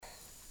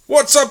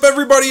What's up,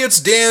 everybody?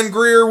 It's Dan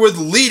Greer with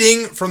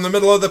Leading from the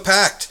Middle of the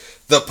Pack,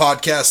 the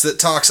podcast that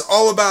talks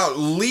all about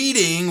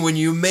leading when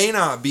you may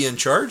not be in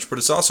charge, but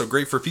it's also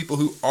great for people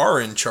who are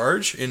in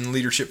charge in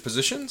leadership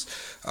positions.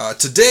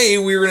 Today,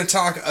 we're going to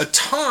talk a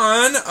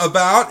ton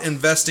about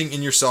investing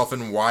in yourself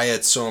and why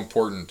it's so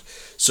important.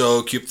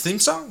 So, cue up the theme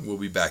song. We'll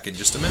be back in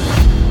just a minute.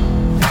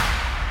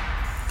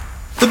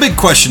 The big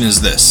question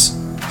is this: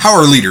 how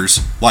are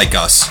leaders like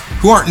us,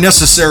 who aren't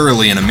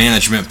necessarily in a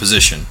management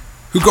position,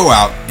 who go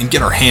out and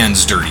get our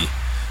hands dirty,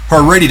 who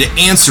are ready to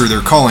answer their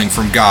calling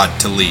from God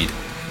to lead,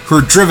 who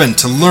are driven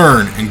to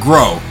learn and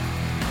grow,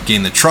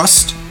 gain the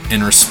trust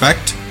and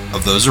respect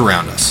of those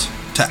around us,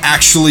 to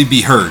actually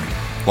be heard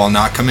while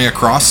not coming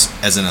across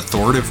as an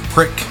authoritative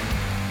prick?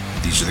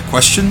 These are the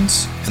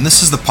questions, and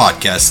this is the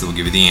podcast that will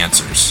give you the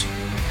answers.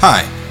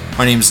 Hi,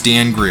 my name is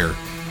Dan Greer,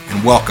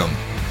 and welcome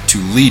to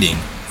Leading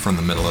from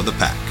the Middle of the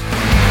Pack.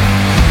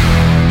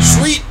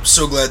 Sweet!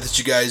 So glad that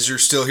you guys are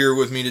still here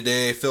with me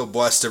today. I feel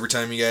blessed every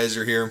time you guys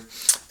are here.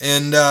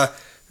 And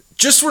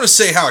just want to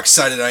say how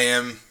excited I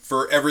am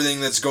for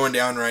everything that's going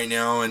down right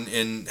now,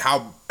 and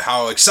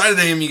how excited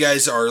I am you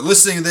guys are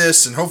listening to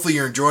this, and hopefully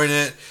you're enjoying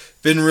it.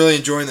 Been really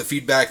enjoying the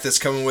feedback that's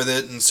coming with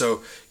it, and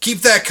so keep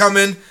that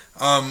coming.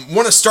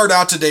 Want to start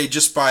out today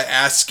just by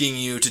asking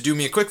you to do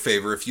me a quick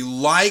favor. If you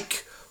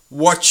like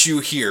what you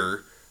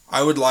hear,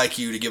 I would like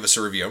you to give us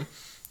a review.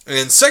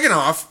 And second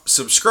off,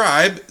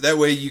 subscribe. That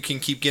way you can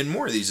keep getting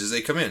more of these as they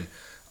come in.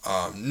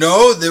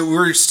 Know that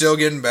we're still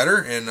getting better,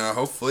 and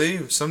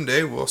hopefully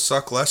someday we'll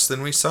suck less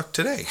than we suck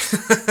today.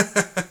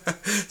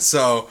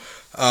 So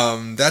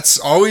that's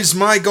always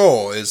my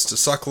goal, is to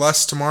suck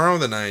less tomorrow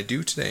than I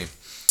do today.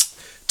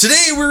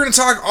 Today we're going to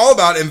talk all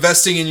about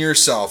investing in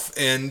yourself,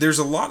 and there's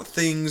a lot of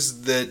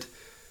things that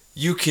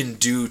you can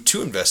do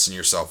to invest in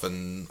yourself,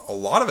 and a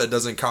lot of it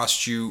doesn't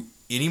cost you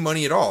any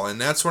money at all. And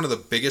that's one of the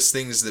biggest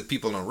things that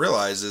people don't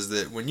realize, is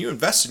that when you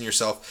invest in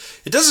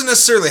yourself, it doesn't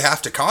necessarily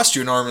have to cost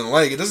you an arm and a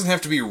leg. It doesn't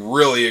have to be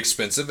really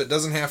expensive. It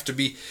doesn't have to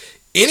be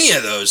any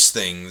of those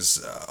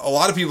things. A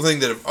lot of people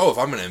think that if I'm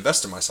going to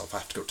invest in myself, I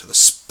have to go to the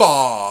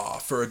spa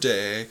for a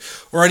day,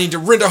 or I need to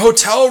rent a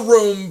hotel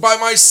room by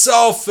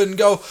myself and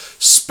go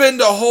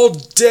spend a whole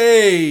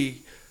day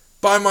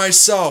by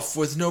myself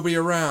with nobody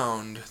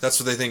around. That's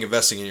what they think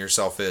investing in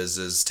yourself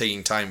is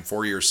taking time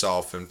for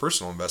yourself and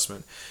personal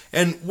investment.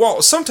 And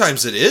while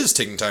sometimes it is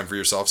taking time for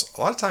yourself,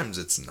 a lot of times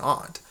it's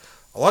not.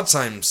 A lot of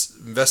times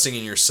investing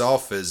in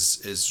yourself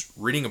is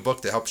reading a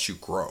book that helps you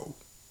grow.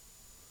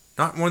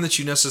 Not one that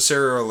you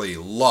necessarily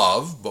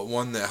love, but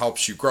one that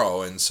helps you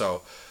grow. And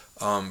so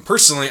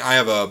personally, I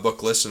have a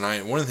book list, and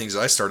one of the things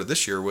that I started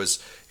this year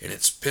was, and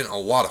it's been a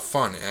lot of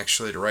fun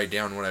actually to write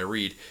down what I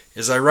read,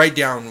 is I write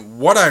down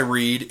what I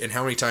read and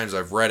how many times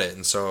I've read it.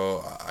 And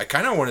so I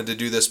kind of wanted to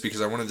do this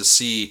because I wanted to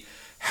see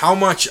how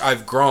much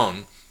I've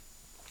grown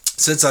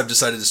since I've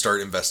decided to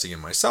start investing in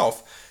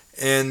myself.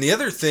 And the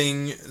other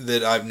thing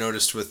that I've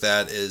noticed with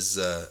that is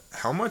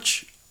how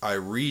much I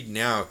read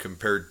now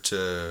compared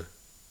to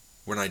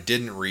when I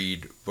didn't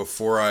read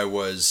before I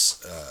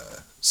was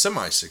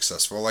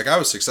semi-successful. Like, I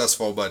was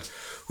successful, but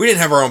we didn't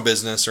have our own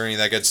business or any of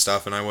that good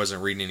stuff, and I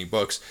wasn't reading any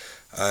books.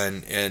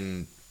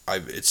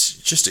 It's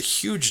just a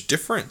huge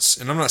difference.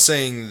 And I'm not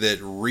saying that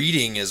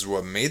reading is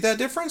what made that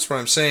difference. What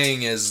I'm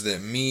saying is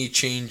that me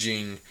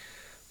changing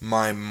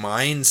my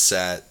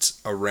mindset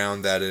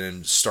around that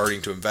and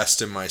starting to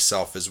invest in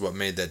myself is what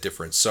made that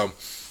difference. So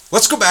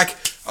let's go back.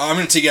 I'm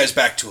going to take you guys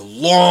back to a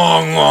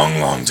long,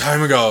 long, long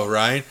time ago,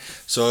 right?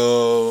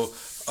 So,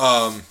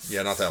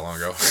 not that long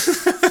ago.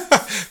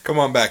 Come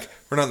on back.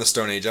 We're not in the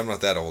Stone Age. I'm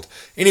not that old.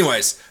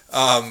 Anyways,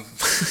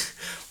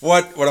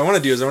 what I want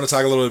to do is I want to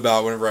talk a little bit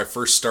about whenever I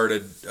first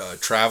started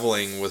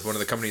traveling with one of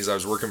the companies I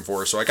was working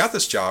for. So I got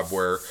this job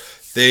where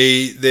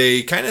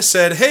they kind of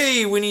said,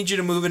 hey, we need you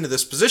to move into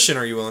this position.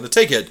 Are you willing to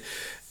take it?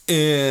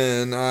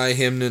 And I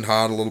hemmed and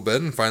hawed a little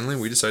bit, and finally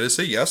we decided to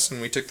say yes,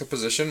 and we took the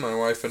position. My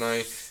wife and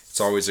I. It's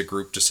always a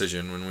group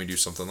decision when we do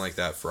something like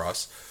that for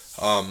us.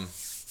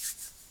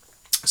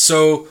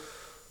 So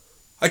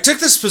I took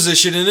this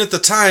position, and at the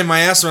time I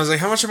asked them, I was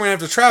like, how much am I going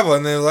to have to travel?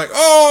 And they were like,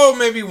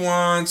 maybe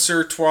once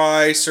or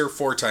twice or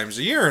 4 times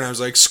a year. And I was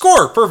like,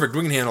 score, perfect,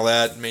 we can handle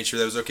that. And made sure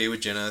that was okay with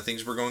Jenna.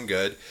 Things were going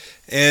good.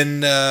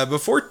 And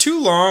before too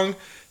long,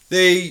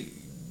 they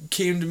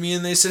came to me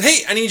and they said,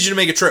 hey, I need you to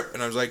make a trip.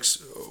 And I was like,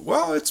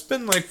 well, it's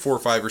been like 4 or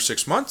 5 or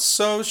 6 months,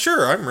 so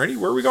sure, I'm ready.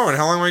 Where are we going?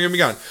 How long am I going to be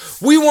gone?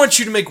 We want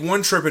you to make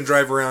one trip and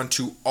drive around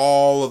to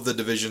all of the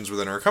divisions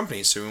within our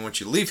company. So we want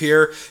you to leave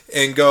here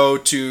and go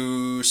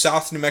to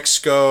South New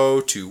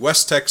Mexico, to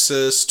West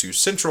Texas, to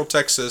Central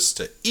Texas,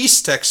 to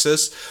East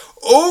Texas,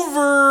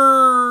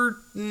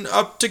 over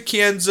up to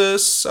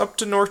Kansas, up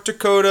to North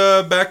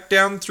Dakota, back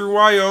down through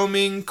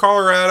Wyoming,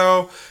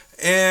 Colorado,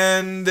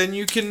 and then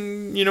you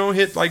can,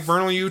 hit like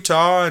Vernal,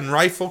 Utah, and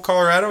Rifle,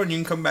 Colorado, and you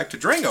can come back to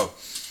Durango.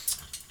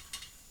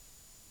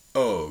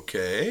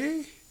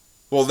 Okay.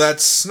 Well,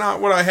 that's not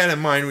what I had in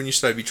mind when you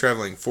said I'd be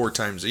traveling 4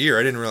 times a year.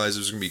 I didn't realize it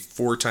was going to be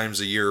 4 times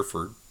a year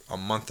for a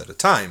month at a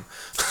time.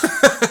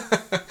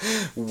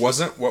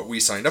 Wasn't what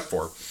we signed up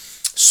for.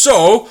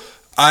 So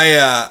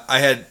I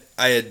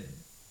had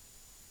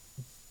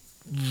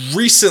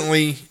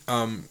recently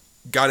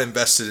got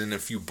invested in a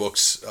few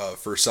books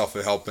for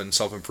self-help and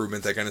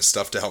self-improvement, that kind of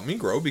stuff, to help me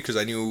grow, because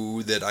I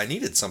knew that I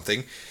needed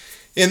something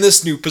in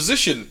this new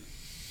position.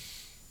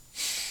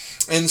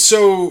 And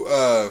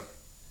so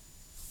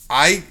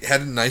I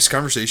had a nice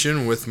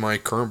conversation with my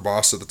current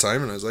boss at the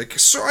time, and I was like,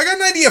 so I got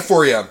an idea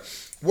for you.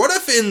 What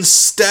if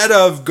instead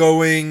of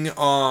going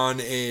on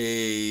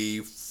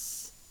a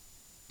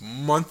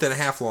month and a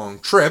half long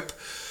trip,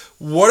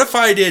 what if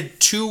I did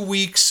 2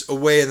 weeks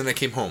away and then I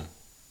came home?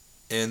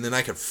 And then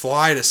I could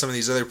fly to some of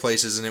these other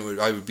places, and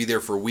I would be there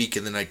for a week,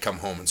 and then I'd come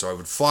home. And so I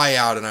would fly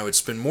out, and I would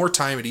spend more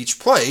time at each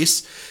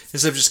place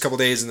instead of just a couple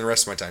days and the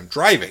rest of my time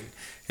driving.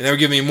 And that would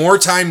give me more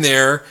time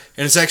there,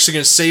 and it's actually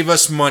going to save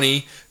us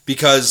money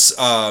because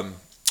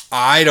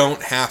I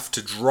don't have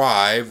to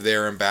drive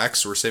there and back,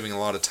 so we're saving a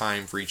lot of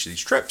time for each of these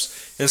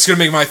trips. And it's going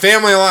to make my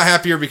family a lot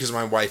happier, because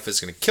my wife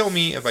is going to kill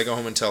me if I go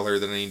home and tell her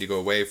that I need to go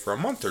away for a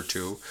month or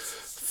two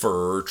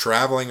for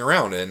traveling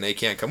around, and they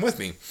can't come with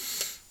me.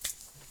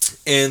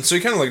 And so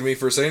he kind of looked at me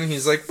for a second, and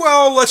he's like,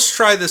 well, let's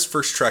try this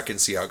first trek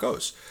and see how it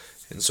goes.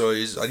 And so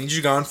I need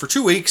you gone for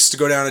 2 weeks to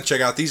go down and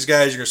check out these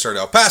guys. You're going to start at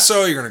El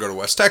Paso, you're going to go to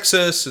West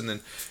Texas, and then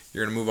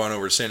you're going to move on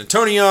over to San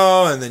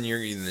Antonio, and then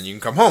you can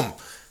come home.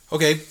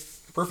 Okay,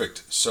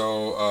 perfect.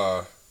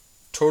 So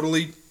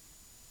totally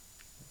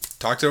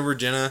talked over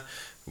Jenna,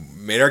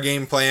 made our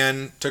game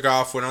plan, took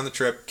off, went on the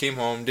trip, came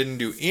home, didn't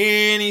do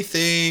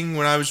anything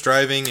when I was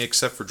driving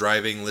except for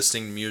driving,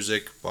 listening to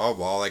music, blah,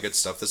 blah, all that good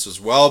stuff. This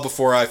was well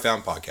before I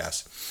found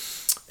podcasts.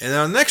 And then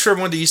on the next trip,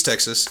 I went to East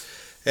Texas.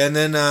 And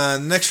then the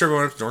next trip, I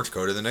went to North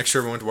Dakota. The next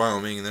trip, I went to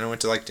Wyoming. And then I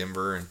went to like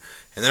Denver. And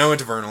then I went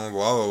to Vernal,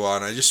 blah, blah, blah.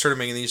 And I just started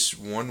making these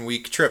 1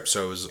 week trips.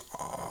 So it was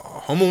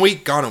home a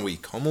week, gone a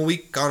week, home a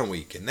week, gone a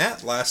week. And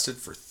that lasted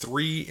for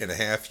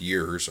 3.5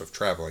 years of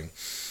traveling,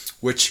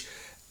 which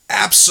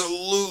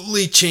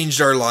absolutely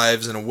changed our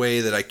lives in a way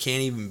that I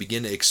can't even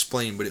begin to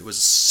explain, but it was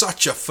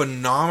such a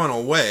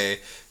phenomenal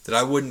way that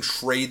I wouldn't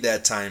trade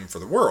that time for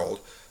the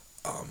world.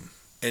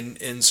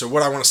 And so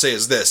what I want to say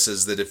is this,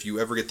 is that if you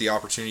ever get the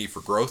opportunity for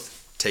growth,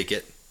 take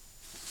it.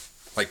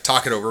 Like,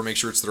 talk it over, make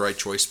sure it's the right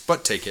choice,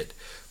 but take it.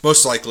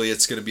 Most likely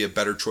it's going to be a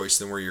better choice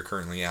than where you're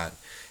currently at.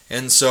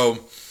 And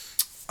so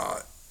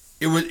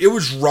it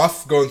was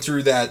rough going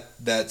through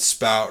that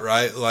spout,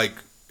 right? Like,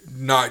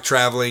 not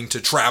traveling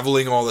to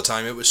traveling all the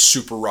time. It was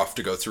super rough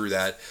to go through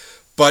that.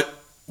 But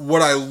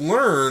what I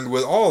learned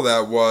with all of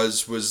that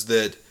was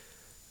that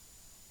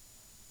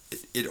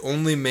it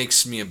only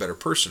makes me a better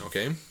person,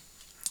 okay?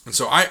 And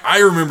so I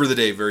remember the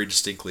day very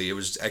distinctly. It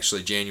was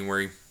actually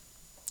January.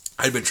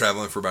 I'd been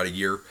traveling for about a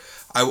year.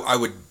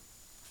 I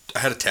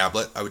had a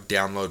tablet. I would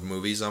download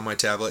movies on my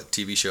tablet,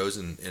 TV shows,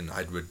 and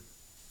I would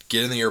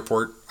get in the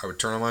airport, I would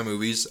turn on my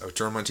movies, I would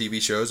turn on my TV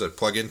shows, I'd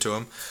plug into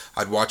them,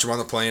 I'd watch them on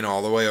the plane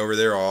all the way over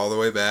there, all the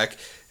way back.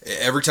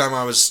 Every time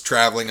I was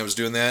traveling, I was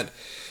doing that.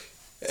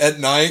 At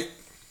night,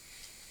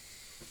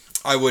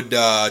 I would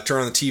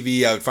turn on the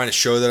TV, I would find a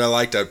show that I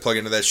liked, I'd plug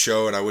into that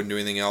show, and I wouldn't do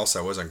anything else.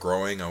 I wasn't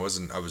growing, I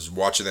was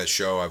watching that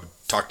show. I would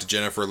talk to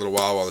Jenna for a little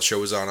while the show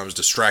was on. I was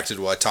distracted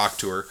while I talked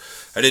to her.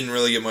 I didn't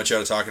really get much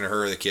out of talking to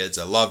her or the kids.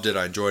 I loved it,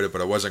 I enjoyed it,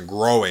 but I wasn't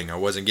growing. I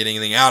wasn't getting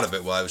anything out of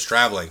it while I was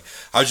traveling.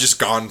 I was just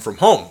gone from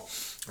home.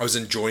 I was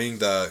enjoying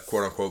the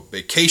quote-unquote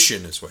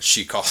vacation, is what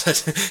she called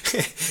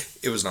it.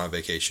 It was not a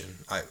vacation.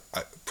 I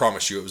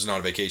promise you it was not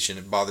a vacation.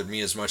 It bothered me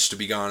as much to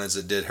be gone as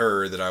it did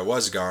her that I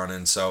was gone.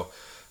 And so,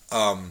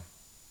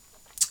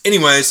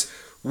 anyways,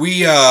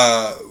 it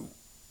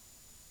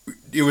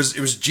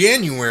was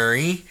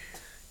January.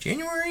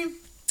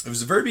 It was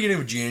the very beginning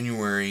of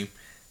January,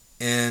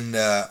 and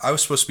I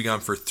was supposed to be gone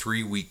for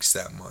 3 weeks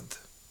that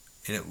month.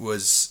 And it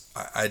was,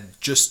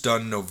 I'd just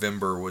done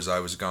November, I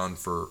was gone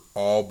for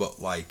all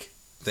but like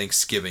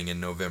Thanksgiving in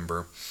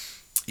November,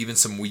 even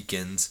some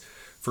weekends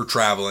for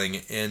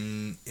traveling,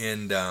 and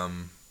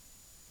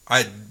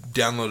I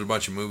downloaded a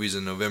bunch of movies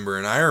in November,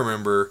 and I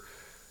remember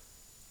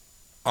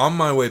on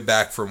my way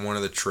back from one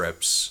of the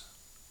trips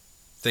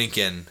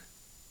thinking,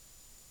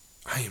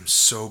 I am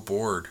so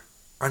bored.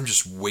 I'm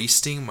just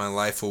wasting my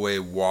life away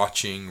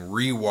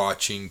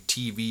rewatching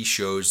TV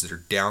shows that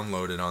are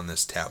downloaded on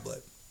this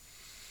tablet.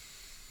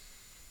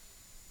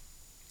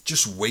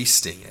 Just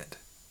wasting it.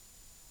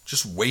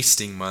 Just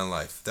wasting my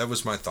life. That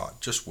was my thought.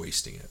 Just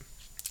wasting it.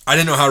 I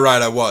didn't know how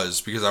right I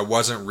was because I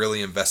wasn't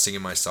really investing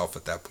in myself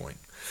at that point.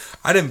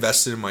 I'd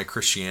invested in my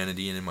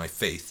Christianity and in my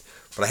faith,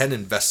 but I hadn't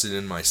invested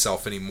in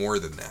myself any more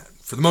than that,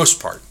 for the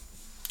most part.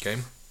 Okay?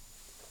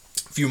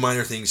 A few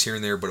minor things here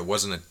and there, but it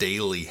wasn't a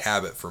daily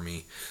habit for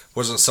me. It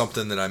wasn't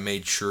something that I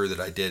made sure that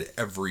I did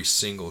every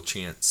single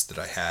chance that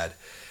I had.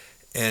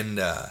 And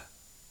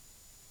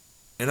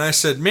I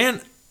said,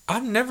 man,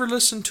 I've never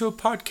listened to a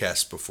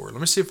podcast before. Let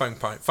me see if I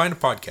can find a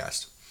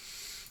podcast.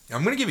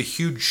 I'm going to give a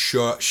huge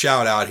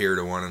shout out here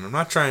to one, and I'm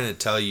not trying to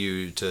tell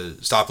you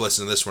to stop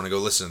listening to this one and go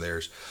listen to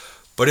theirs.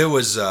 But it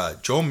was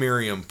Joel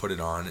Miriam put it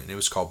on, and it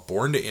was called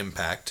Born to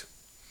Impact.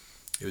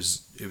 It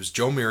was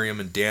Joe Miriam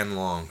and Dan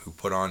Long who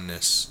put on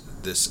this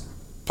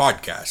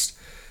podcast,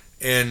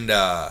 And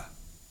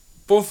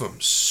both of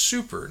them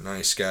super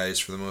nice guys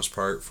for the most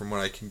part, from what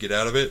I can get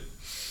out of it.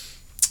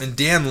 And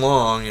Dan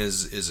Long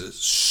is a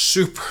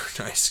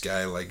super nice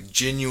guy, like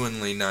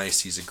genuinely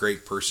nice. He's a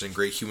great person,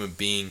 great human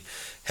being,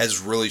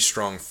 has really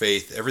strong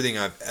faith. Everything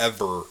I've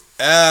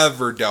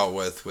ever dealt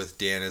with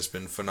Dan has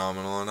been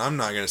phenomenal. And I'm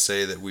not going to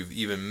say that we've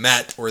even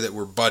met or that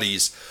we're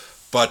buddies,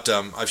 but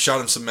I've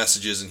shot him some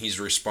messages and he's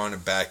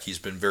responded back. He's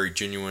been very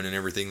genuine in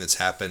everything that's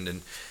happened,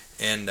 and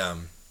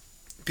it'd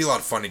be a lot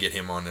of fun to get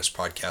him on this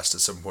podcast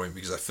at some point,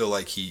 because I feel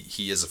like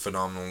he is a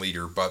phenomenal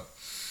leader. But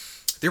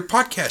their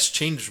podcast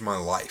changed my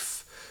life,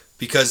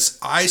 because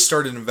I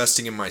started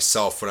investing in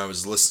myself when I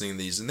was listening to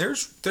these. And their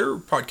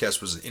podcast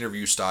was an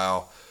interview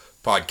style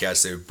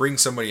podcast. They would bring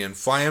somebody in,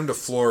 fly them to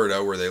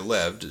Florida where they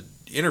lived,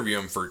 interview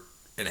them for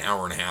an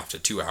hour and a half to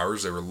 2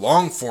 hours. They were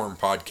long form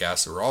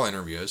podcasts. They were all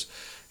interviews,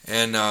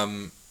 and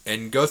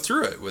go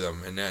through it with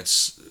them. And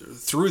that's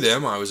through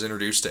them I was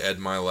introduced to Ed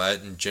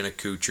Milet and Jenna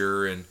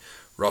Kutcher and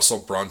Russell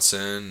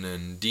Brunson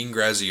and Dean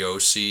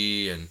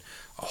Graziosi and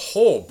a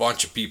whole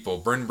bunch of people,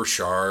 Bryn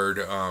Burchard,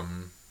 a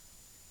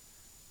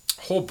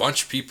whole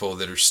bunch of people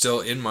that are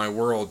still in my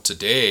world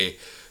today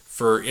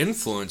for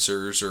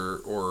influencers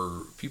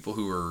or people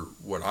who are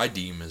what I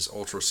deem as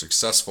ultra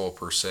successful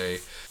per se.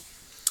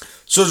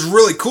 So it's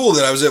really cool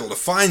that I was able to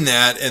find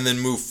that and then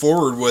move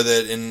forward with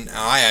it. And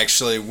I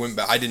actually went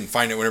back. I didn't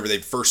find it whenever they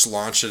first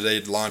launched it.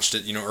 They'd launched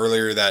it,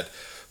 earlier that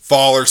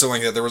fall or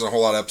something like that. There wasn't a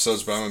whole lot of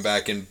episodes, but I went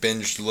back and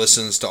binged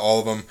listens to all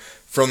of them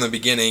from the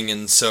beginning.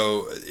 And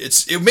so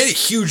it made a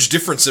huge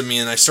difference in me,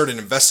 and I started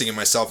investing in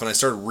myself, and I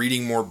started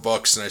reading more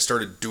books, and I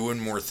started doing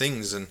more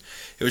things. And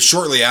it was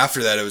shortly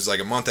after that, it was like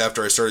a month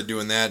after I started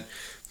doing that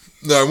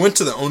I went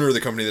to the owner of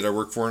the company that I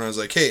work for, and I was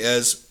like, hey,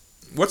 Ez,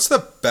 what's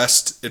the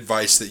best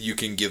advice that you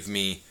can give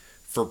me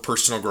for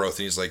personal growth?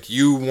 And he's like,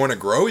 you want to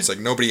grow? He's like,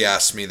 nobody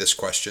asked me this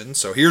question,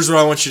 so here's what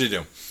I want you to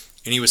do.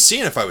 And he was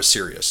seeing if I was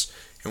serious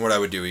and what I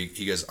would do.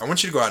 He goes, I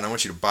want you to go out and I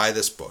want you to buy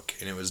this book.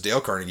 And it was Dale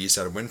Carnegie's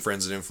How to Win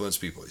Friends and Influence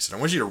People. He said, I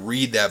want you to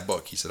read that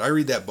book. He said, I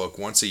read that book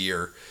once a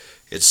year.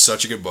 It's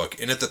such a good book.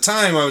 And at the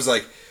time I was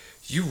like,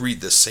 you read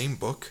the same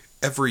book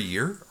every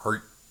year?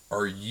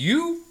 Are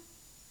you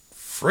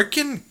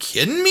freaking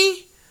kidding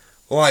me?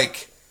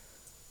 Like,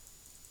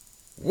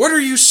 what are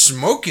you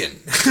smoking?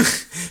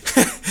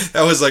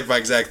 That was like my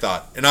exact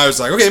thought. And I was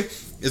like, okay,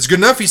 it's good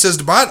enough. He says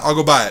to buy it, I'll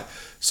go buy it.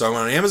 So I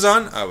went on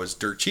Amazon. I was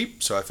dirt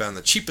cheap, so I found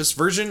the cheapest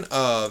version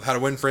of How to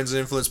Win Friends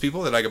and Influence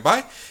People that I could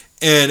buy.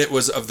 And it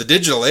was of the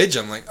digital age.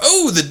 I'm like,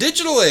 oh, the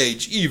digital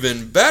age,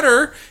 even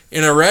better.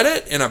 And I read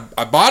it, and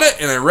I bought it,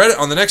 and I read it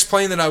on the next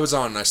plane that I was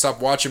on. And I stopped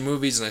watching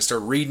movies, and I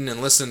started reading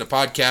and listening to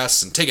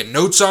podcasts and taking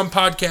notes on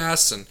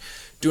podcasts and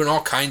doing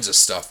all kinds of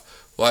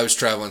stuff while I was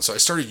traveling. So I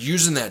started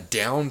using that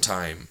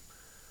downtime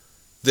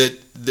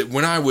that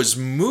when I was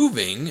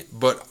moving,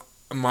 but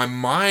my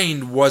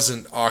mind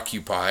wasn't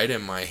occupied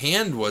and my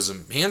hands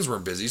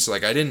weren't busy. So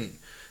like I didn't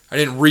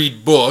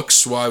read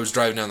books while I was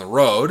driving down the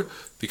road,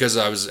 because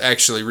I was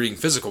actually reading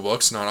physical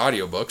books, not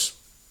audio books.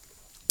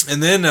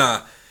 And then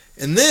I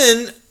went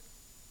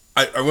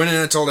in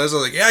and I told Ez, I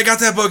was like, yeah, I got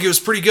that book. It was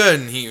pretty good.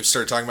 And he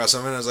started talking about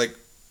something. And I was like,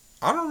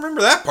 I don't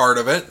remember that part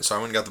of it. So I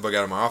went and got the book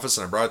out of my office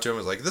and I brought it to him. I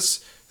was like,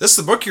 this is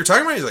the book you're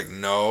talking about? He's like,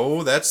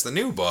 no, that's the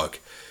new book.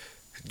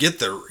 Get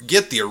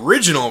the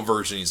original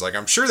version. He's like,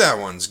 I'm sure that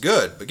one's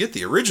good, but get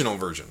the original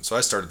version. So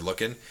I started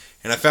looking,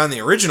 and I found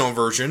the original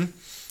version,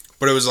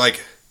 but it was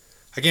like,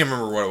 I can't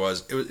remember what it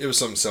was. It was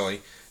something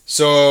silly.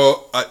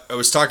 So I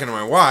was talking to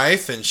my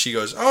wife, and she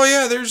goes, oh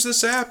yeah, there's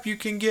this app you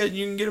can get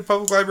a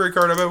public library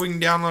card. I bet we can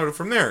download it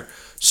from there.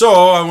 So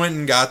I went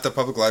and got the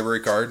public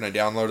library card, and I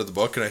downloaded the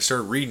book, and I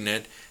started reading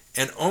it,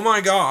 and oh my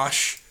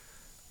gosh,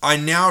 I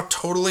now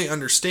totally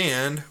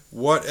understand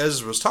what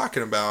Ez was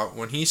talking about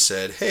when he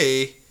said,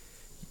 hey,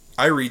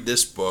 I read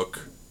this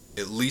book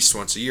at least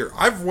once a year.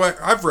 I've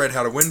read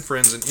How to Win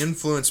Friends and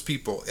Influence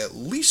People at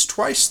least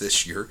twice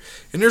this year,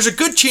 and there's a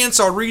good chance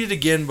I'll read it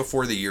again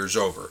before the year's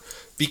over,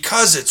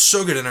 because it's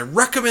so good. And I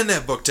recommend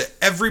that book to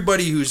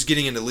everybody who's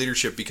getting into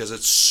leadership, because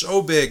it's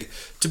so big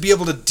to be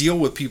able to deal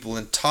with people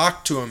and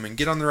talk to them and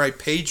get on the right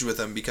page with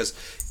them, because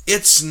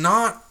it's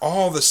not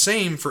all the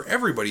same for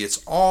everybody.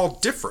 It's all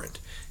different.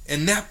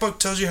 And that book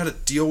tells you how to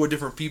deal with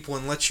different people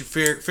and lets you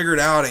figure it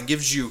out and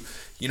gives you,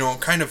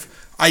 kind of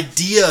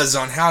ideas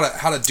on how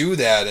to do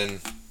that.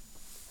 And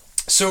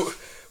so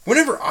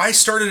whenever I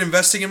started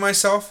investing in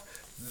myself,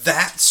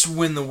 that's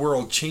when the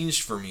world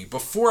changed for me.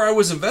 Before I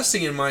was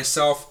investing in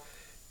myself,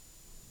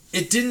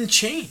 it didn't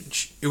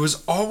change. It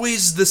was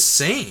always the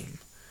same,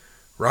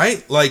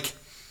 right? Like,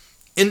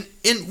 in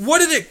what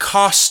did it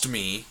cost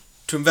me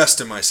to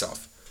invest in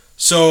myself?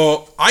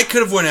 So I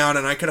could have went out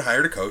and I could have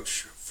hired a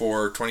coach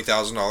for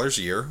 $20,000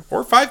 a year,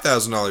 or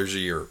 $5,000 a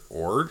year,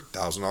 or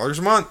 $1,000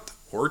 a month,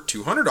 or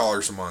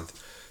 $200 a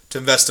month to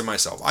invest in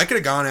myself. I could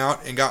have gone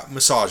out and got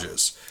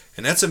massages,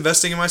 and that's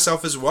investing in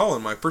myself as well,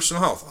 in my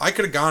personal health. I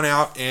could have gone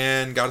out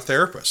and got a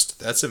therapist.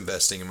 That's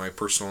investing in my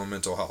personal and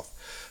mental health.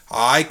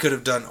 I could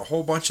have done a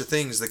whole bunch of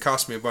things that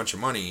cost me a bunch of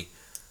money,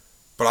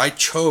 but I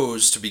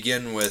chose to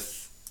begin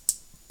with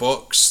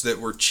books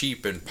that were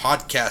cheap and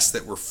podcasts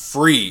that were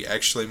free.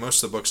 Actually,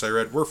 most of the books I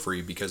read were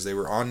free because they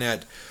were on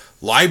that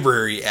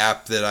library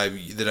app that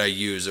I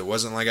use. It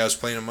wasn't like I was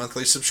paying a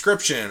monthly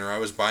subscription or I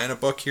was buying a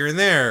book here and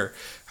there.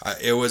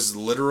 It was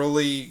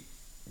literally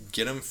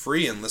get them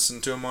free and listen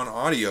to them on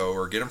audio,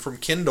 or get them from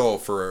Kindle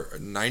for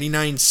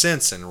 99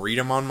 cents and read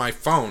them on my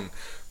phone.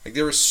 Like,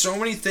 there were so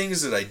many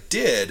things that I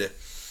did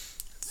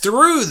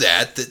through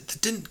that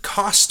didn't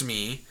cost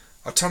me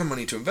a ton of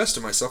money to invest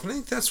in myself. And I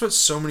think that's what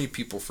so many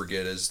people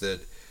forget, is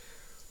that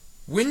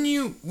when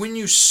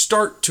you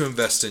start to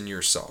invest in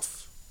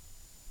yourself,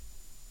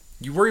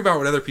 you worry about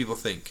what other people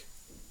think.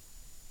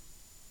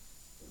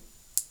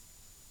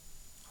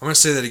 I'm going to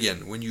say that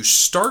again. When you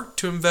start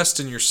to invest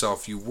in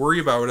yourself, you worry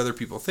about what other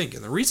people think.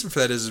 And the reason for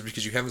that is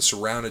because you haven't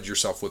surrounded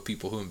yourself with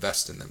people who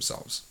invest in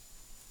themselves.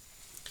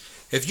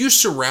 If you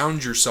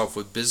surround yourself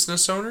with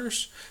business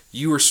owners,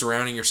 you are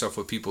surrounding yourself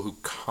with people who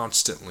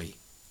constantly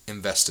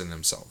invest in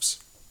themselves.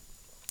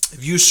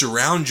 If you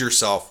surround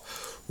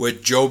yourself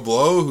with Joe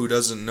Blow, who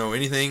doesn't know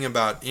anything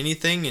about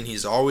anything and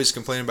he's always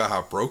complaining about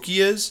how broke he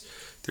is,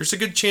 there's a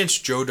good chance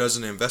Joe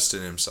doesn't invest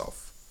in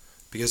himself,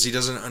 because he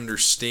doesn't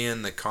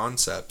understand the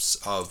concepts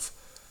of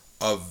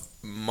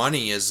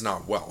money is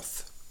not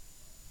wealth.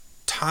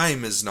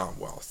 Time is not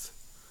wealth.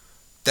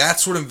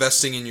 That's what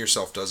investing in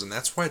yourself does, and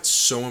that's why it's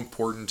so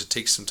important to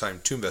take some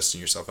time to invest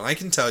in yourself. And I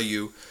can tell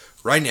you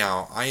right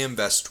now, I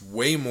invest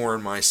way more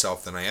in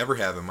myself than I ever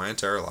have in my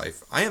entire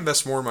life. I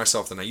invest more in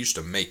myself than I used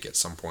to make at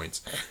some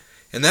points.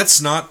 And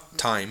that's not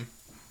time.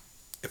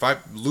 If I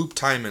loop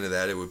time into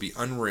that, it would be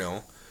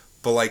unreal.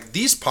 But like,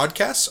 these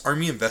podcasts are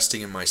me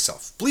investing in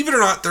myself. Believe it or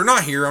not, they're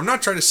not here. I'm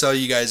not trying to sell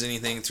you guys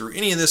anything through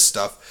any of this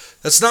stuff.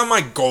 That's not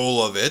my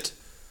goal of it.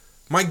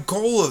 My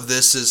goal of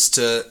this is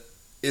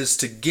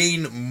to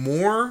gain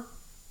more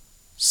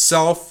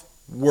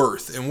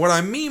self-worth. And what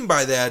I mean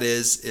by that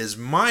is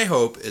my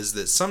hope is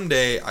that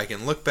someday I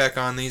can look back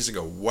on these and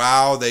go,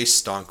 wow, they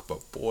stunk,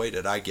 but boy,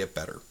 did I get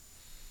better.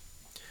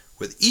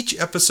 With each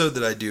episode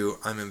that I do,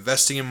 I'm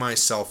investing in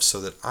myself so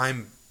that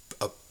I'm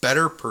a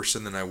better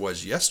person than I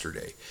was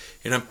yesterday.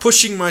 And I'm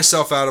pushing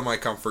myself out of my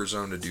comfort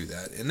zone to do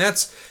that. And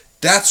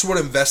that's what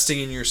investing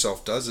in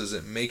yourself does, is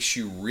it makes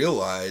you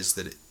realize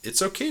that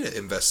it's okay to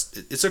invest.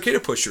 It's okay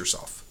to push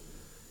yourself.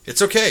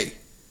 It's okay.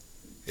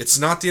 It's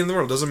not the end of the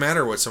world. It doesn't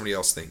matter what somebody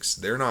else thinks.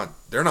 They're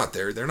not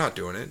there. They're not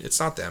doing it. It's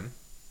not them.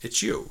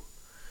 It's you.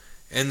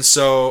 And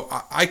so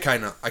I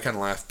kind of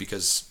laughed,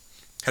 because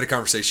I had a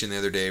conversation the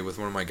other day with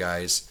one of my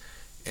guys,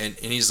 and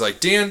he's like,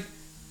 Dan,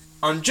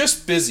 I'm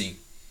just busy.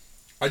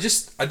 I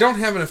don't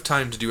have enough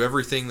time to do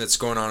everything that's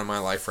going on in my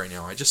life right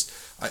now. I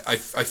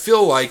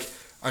feel like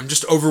I'm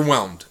just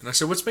overwhelmed. And I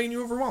said, what's making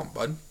you overwhelmed,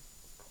 bud?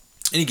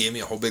 And he gave me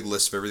a whole big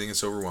list of everything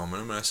that's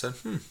overwhelming him. And I said,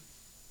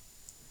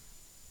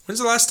 when's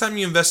the last time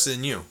you invested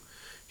in you?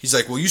 He's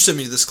like, well, you sent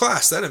me to this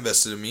class. That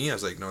invested in me. I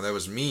was like, no, that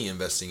was me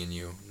investing in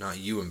you, not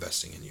you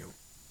investing in you.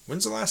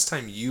 When's the last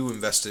time you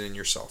invested in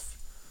yourself?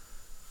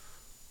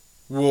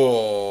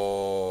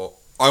 Well,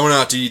 I went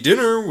out to eat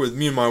dinner with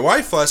me and my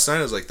wife last night.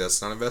 I was like,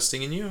 that's not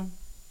investing in you.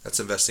 That's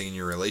investing in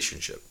your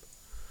relationship.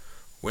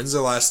 When's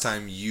the last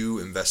time you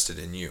invested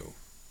in you?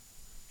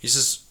 He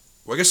says,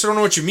 well, I guess I don't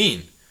know what you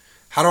mean.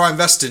 How do I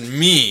invest in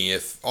me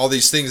if all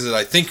these things that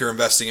I think are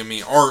investing in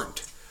me aren't?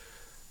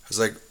 I was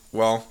like,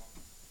 well,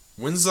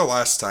 when's the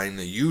last time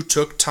that you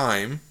took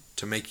time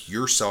to make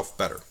yourself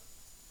better?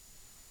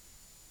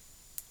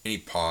 And he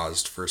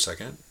paused for a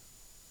second.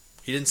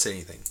 He didn't say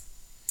anything.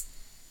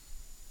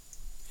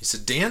 He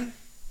said, Dan,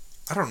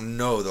 I don't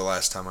know the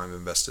last time I've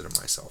invested in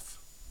myself.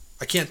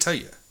 I can't tell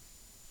you.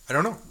 I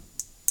don't know.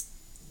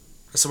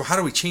 I said, well, how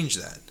do we change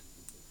that?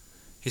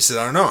 He said,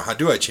 I don't know. How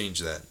do I change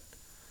that?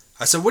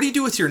 I said, what do you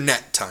do with your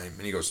net time?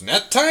 And he goes,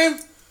 net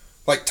time?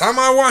 Like time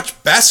I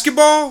watch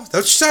basketball? That's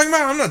what you're talking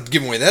about? I'm not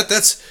giving away that.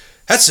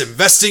 That's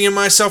investing in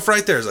myself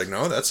right there. It's like,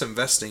 no, that's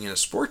investing in a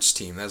sports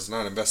team. That's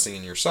not investing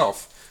in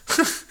yourself.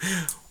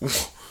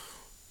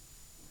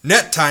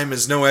 Net time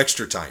is no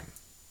extra time.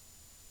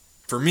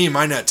 For me,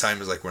 my net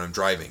time is like when I'm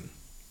driving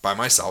by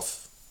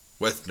myself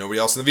with nobody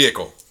else in the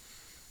vehicle.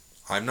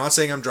 I'm not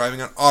saying I'm driving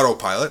on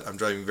autopilot. I'm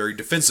driving very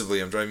defensively.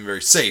 I'm driving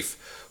very safe.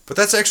 But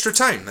that's extra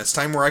time. That's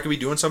time where I could be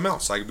doing something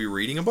else. I could be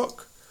reading a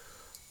book.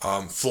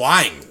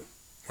 Flying.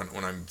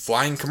 When I'm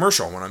flying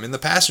commercial. When I'm in the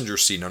passenger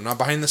seat and I'm not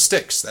behind the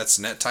sticks. That's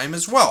net time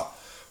as well.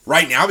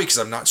 Right now, because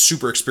I'm not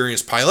super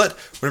experienced pilot,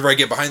 whenever I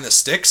get behind the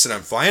sticks and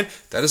I'm flying,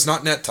 that is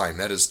not net time.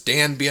 That is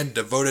Dan being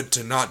devoted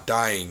to not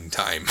dying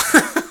time.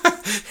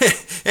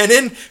 And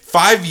in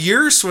 5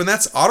 years, when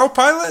that's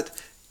autopilot,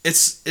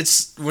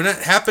 it's when it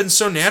happens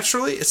so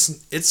naturally,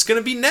 it's going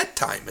to be net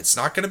time. It's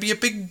not going to be a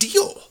big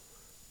deal,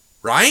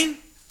 right?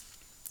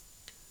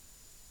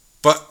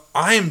 But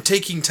I am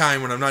taking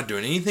time when I'm not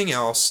doing anything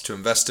else to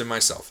invest in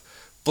myself.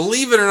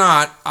 Believe it or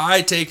not,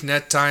 I take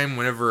net time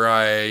whenever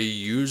I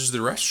use the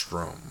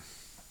restroom,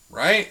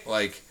 right?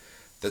 Like,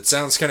 that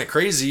sounds kind of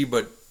crazy,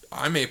 but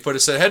I may put a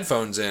set of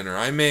headphones in, or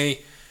I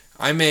may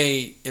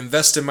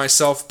invest in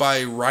myself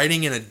by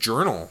writing in a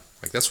journal.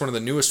 Like that's one of the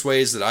newest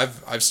ways that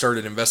I've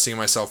started investing in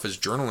myself is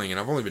journaling, and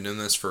I've only been doing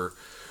this for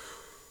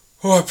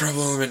I've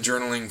probably only been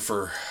journaling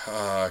for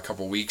a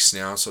couple weeks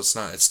now, so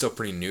it's still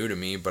pretty new to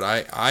me, but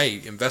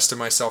I invest in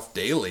myself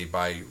daily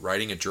by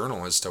writing a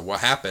journal as to what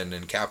happened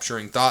and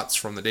capturing thoughts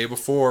from the day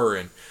before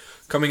and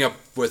coming up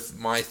with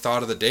my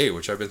thought of the day,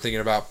 which I've been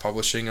thinking about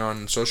publishing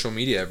on social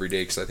media every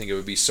day because I think it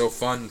would be so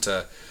fun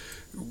to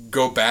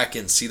go back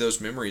and see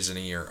those memories in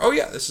a year. Oh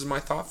yeah, this is my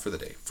thought for the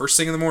day. First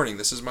thing in the morning,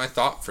 this is my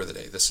thought for the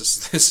day. This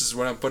is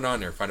what I'm putting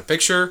on there. Find a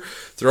picture,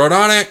 throw it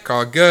on it,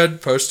 call it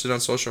good, post it on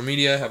social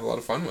media, have a lot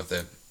of fun with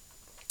it.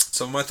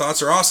 Some of my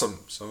thoughts are awesome.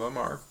 Some of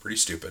them are pretty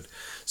stupid.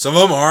 Some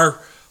of them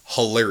are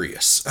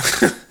hilarious.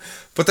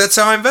 But that's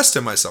how I invest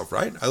in myself,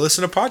 right? I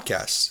listen to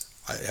podcasts.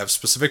 I have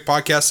specific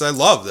podcasts I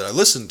love that I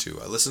listen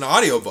to. I listen to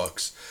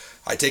audiobooks.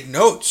 I take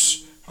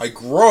notes. I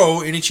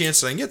grow any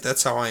chance that I can get.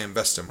 That's how I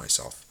invest in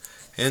myself.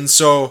 And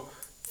so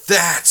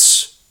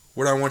that's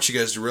what I want you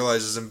guys to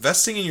realize is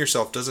investing in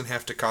yourself doesn't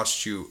have to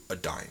cost you a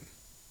dime.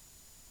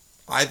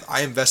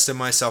 I invest in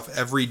myself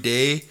every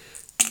day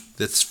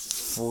that's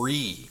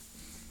free.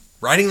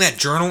 Writing that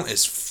journal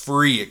is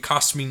free. It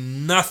costs me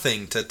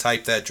nothing to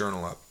type that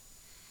journal up.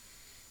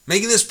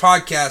 Making this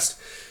podcast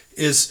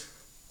is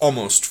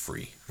almost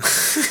free.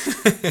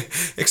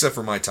 Except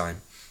for my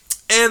time.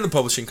 And the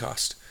publishing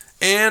cost.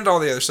 And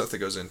all the other stuff that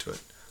goes into it.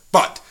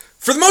 But,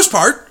 for the most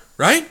part,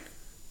 right?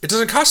 It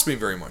doesn't cost me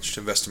very much to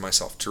invest in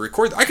myself. To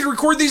record. I could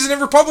record these and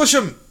never publish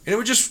them. And it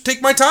would just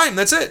take my time.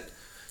 That's it.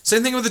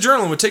 Same thing with the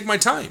journal. It would take my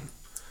time.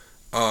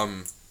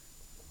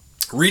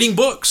 Reading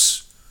books.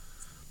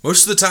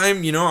 Most of the time,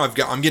 I'm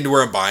getting to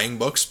where I'm buying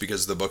books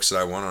because the books that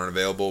I want aren't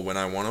available when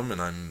I want them,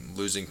 and I'm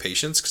losing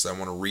patience because I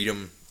want to read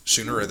them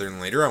sooner rather than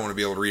later. I want to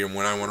be able to read them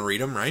when I want to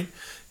read them, right?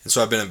 And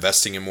so I've been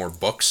investing in more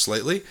books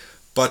lately.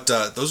 But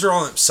those are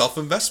all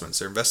self-investments.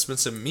 They're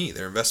investments in me.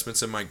 They're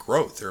investments in my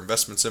growth. They're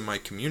investments in my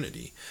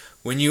community.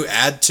 When you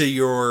add to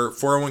your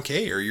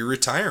 401k or your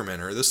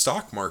retirement or the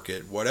stock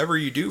market, whatever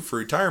you do for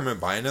retirement,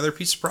 buy another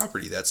piece of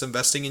property. That's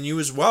investing in you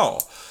as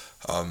well.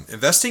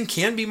 Investing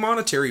can be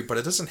monetary, but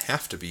it doesn't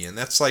have to be. And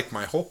that's like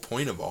my whole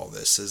point of all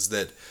this is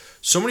that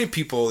so many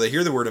people, they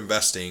hear the word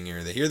investing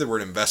or they hear the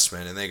word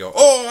investment and they go,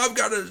 oh, I've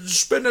got to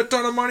spend a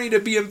ton of money to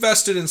be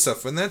invested in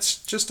stuff. And that's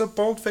just a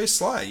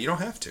bold-faced lie. You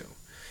don't have to.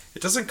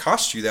 It doesn't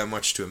cost you that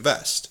much to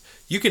invest.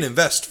 You can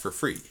invest for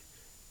free.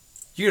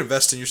 You can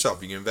invest in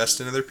yourself. You can invest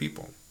in other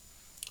people.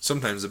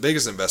 Sometimes the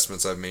biggest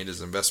investments I've made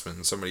is investment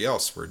in somebody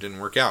else where it didn't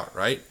work out,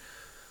 right?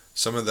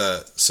 Some of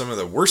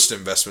the worst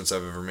investments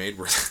I've ever made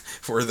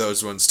were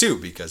those ones too,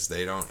 because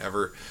they don't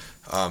ever,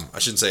 I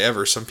shouldn't say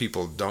ever, some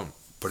people don't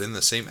put in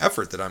the same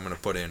effort that I'm going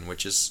to put in,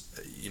 which is,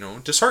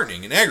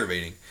 disheartening and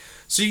aggravating.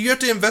 So you have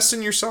to invest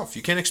in yourself.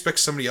 You can't expect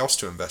somebody else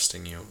to invest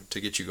in you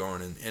to get you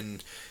going.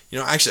 And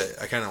actually,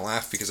 I kind of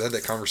laughed because I had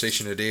that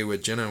conversation today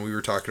with Jenna and we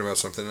were talking about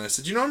something and I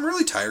said, I'm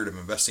really tired of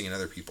investing in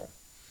other people.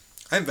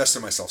 I invest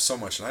in myself so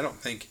much and I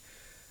don't think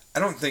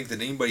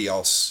that anybody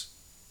else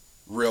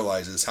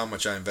realizes how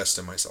much I invest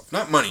in myself.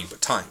 Not money,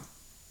 but time.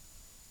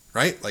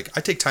 Right? Like,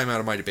 I take time out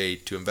of my day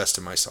to invest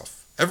in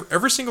myself.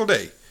 Every single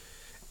day.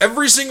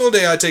 Every single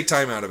day I take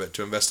time out of it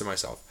to invest in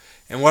myself.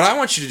 And what I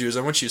want you to do is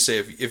I want you to say,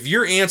 if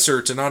your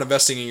answer to not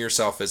investing in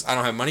yourself is, I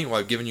don't have money, well,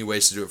 I've given you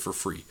ways to do it for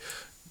free.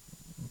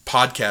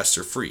 Podcasts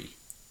are free.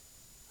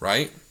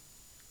 Right?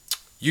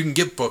 You can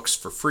get books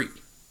for free.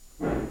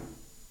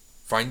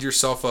 Find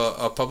yourself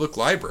a public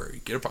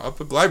library. Get a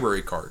public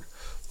library card.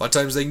 A lot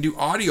of times they can do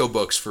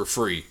audiobooks for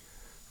free.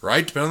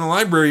 Right? Depending on the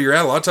library you're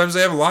at, a lot of times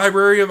they have a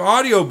library of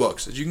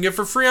audiobooks that you can get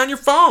for free on your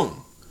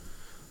phone.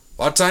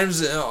 A lot of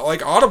times,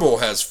 like Audible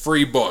has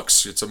free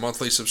books. It's a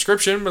monthly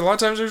subscription, but a lot of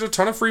times there's a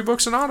ton of free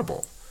books in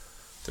Audible.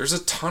 There's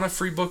a ton of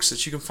free books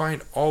that you can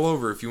find all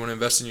over if you want to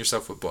invest in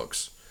yourself with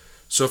books.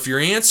 So if your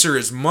answer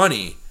is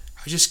money,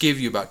 I just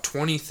gave you about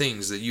 20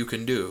 things that you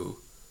can do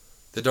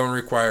that don't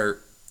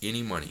require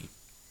any money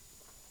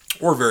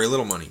or very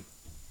little money.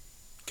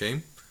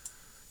 Okay?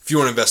 If you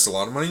want to invest a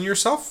lot of money in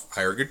yourself,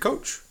 hire a good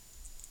coach.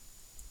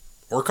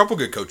 Or a couple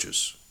good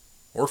coaches.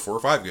 Or 4 or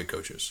 5 good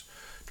coaches.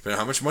 Depending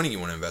on how much money you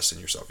want to invest in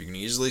yourself. You can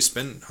easily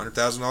spend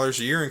 $100,000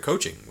 a year in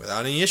coaching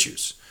without any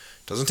issues.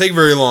 It doesn't take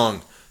very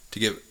long to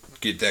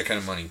get that kind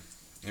of money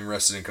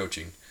invested in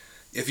coaching.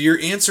 If your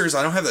answer is,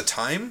 I don't have the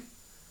time,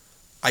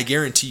 I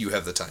guarantee you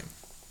have the time.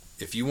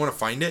 If you want to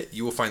find it,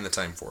 you will find the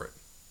time for it.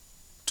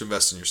 To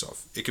invest in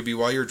yourself. It could be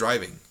while you're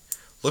driving.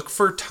 Look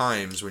for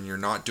times when you're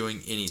not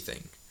doing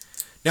anything.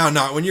 Now,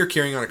 not when you're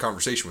carrying on a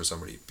conversation with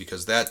somebody,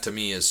 because that to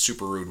me is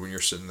super rude when you're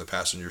sitting in the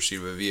passenger seat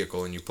of a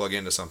vehicle and you plug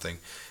into something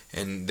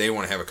and they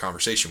want to have a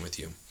conversation with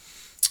you.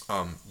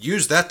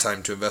 Use that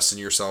time to invest in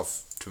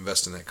yourself, to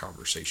invest in that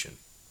conversation,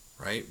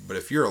 right? But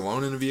if you're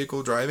alone in a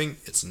vehicle driving,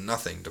 it's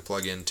nothing to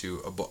plug into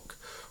a book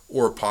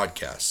or a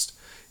podcast.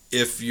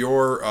 If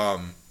you're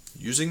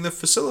using the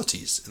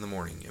facilities in the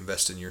morning,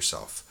 invest in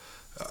yourself.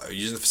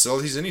 Using the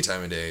facilities any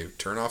time of day,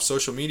 turn off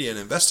social media and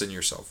invest in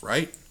yourself,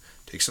 right?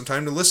 Take some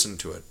time to listen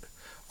to it.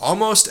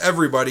 Almost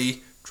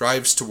everybody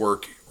drives to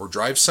work or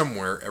drives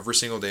somewhere every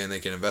single day and they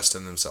can invest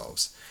in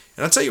themselves.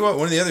 And I'll tell you what,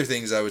 one of the other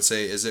things I would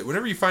say is that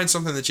whenever you find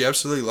something that you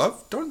absolutely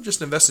love, don't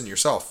just invest in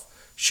yourself.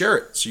 Share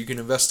it so you can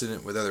invest in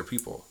it with other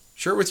people.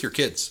 Share it with your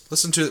kids.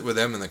 Listen to it with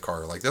them in the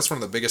car. Like, that's one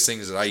of the biggest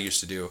things that I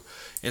used to do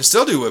and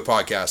still do with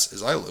podcasts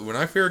is when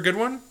I hear a good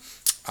one,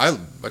 I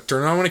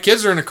turn it on when the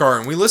kids are in the car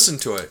and we listen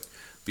to it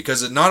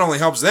because it not only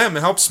helps them,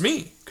 it helps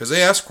me because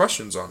they ask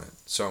questions on it.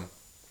 So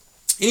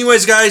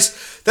anyways,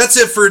 guys, that's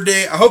it for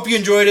today. I hope you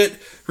enjoyed it.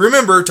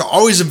 Remember to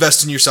always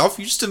invest in yourself.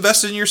 You just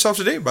invested in yourself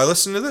today by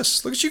listening to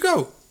this. Look at you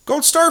go.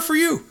 Gold star for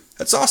you.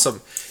 That's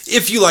awesome.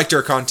 If you liked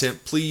our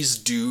content, please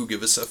do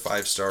give us a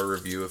 5-star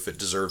review if it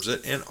deserves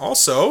it. And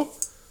also,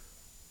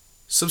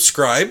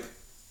 subscribe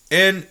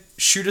and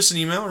shoot us an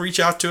email. Reach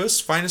out to us.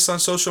 Find us on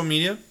social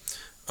media.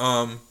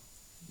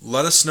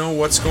 Let us know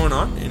what's going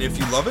on. And if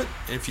you love it,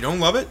 and if you don't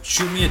love it,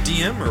 shoot me a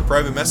DM or a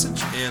private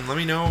message and let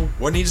me know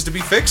what needs to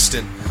be fixed.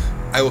 And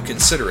I will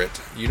consider it.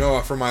 You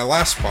know, from my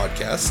last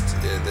podcast,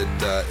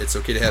 that it's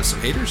okay to have some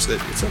haters, that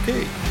it's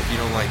okay if you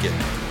don't like it.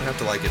 You don't have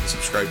to like it and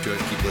subscribe to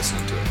it and keep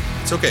listening to it.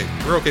 It's okay.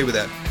 We're okay with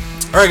that.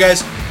 All right,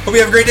 guys. Hope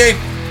you have a great day.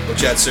 We'll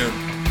chat soon.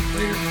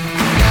 Later.